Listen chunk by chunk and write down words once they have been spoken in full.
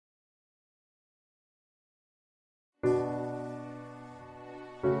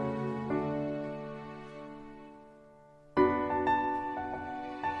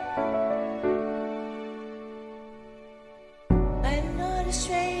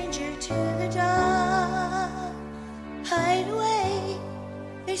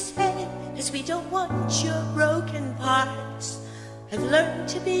we don't want your broken parts. I've learned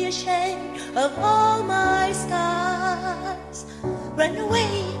to be ashamed of all my scars. Run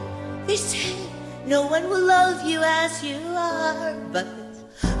away, they say, no one will love you as you are. But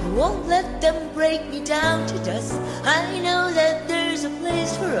I won't let them break me down to dust. I know that there's a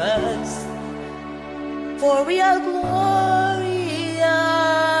place for us, for we are glorious.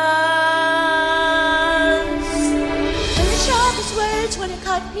 And the sharpest words when it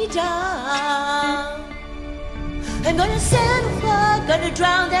cut me down, I'm gonna send a flood, gonna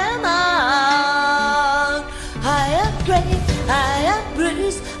drown them out. I am brave, I am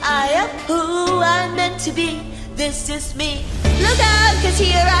bruised, I am who I'm meant to be. This is me. Look out, 'cause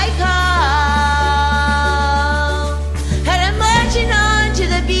here I come, and I'm marching on to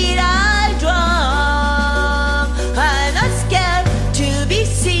the beat I drum. I'm not scared to be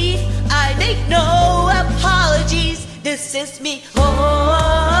seen, I make no apologies. This is me. Oh,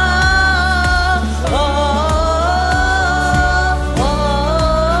 oh, oh.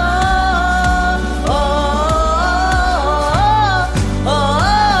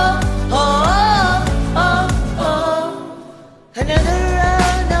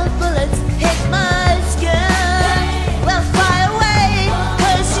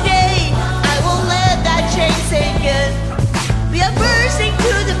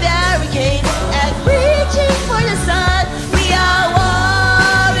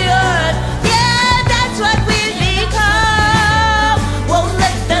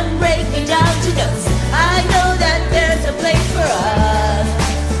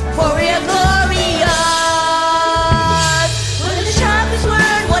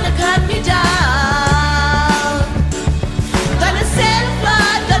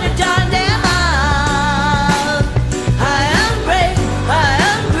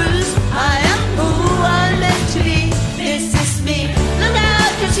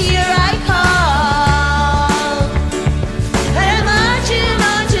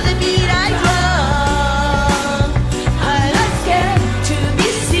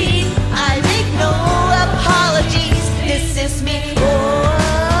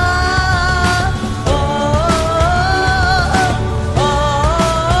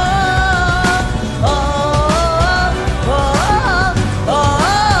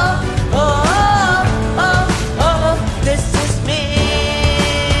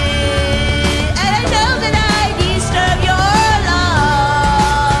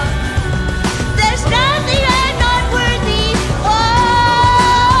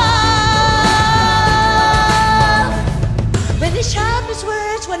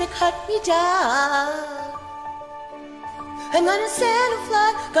 I'm gonna send a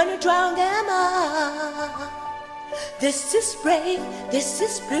flood, gonna drown them out. This is brave, this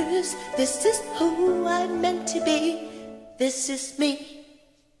is bruised, this is who I'm meant to be. This is me.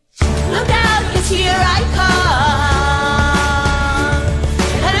 Look out, 'cause here I come.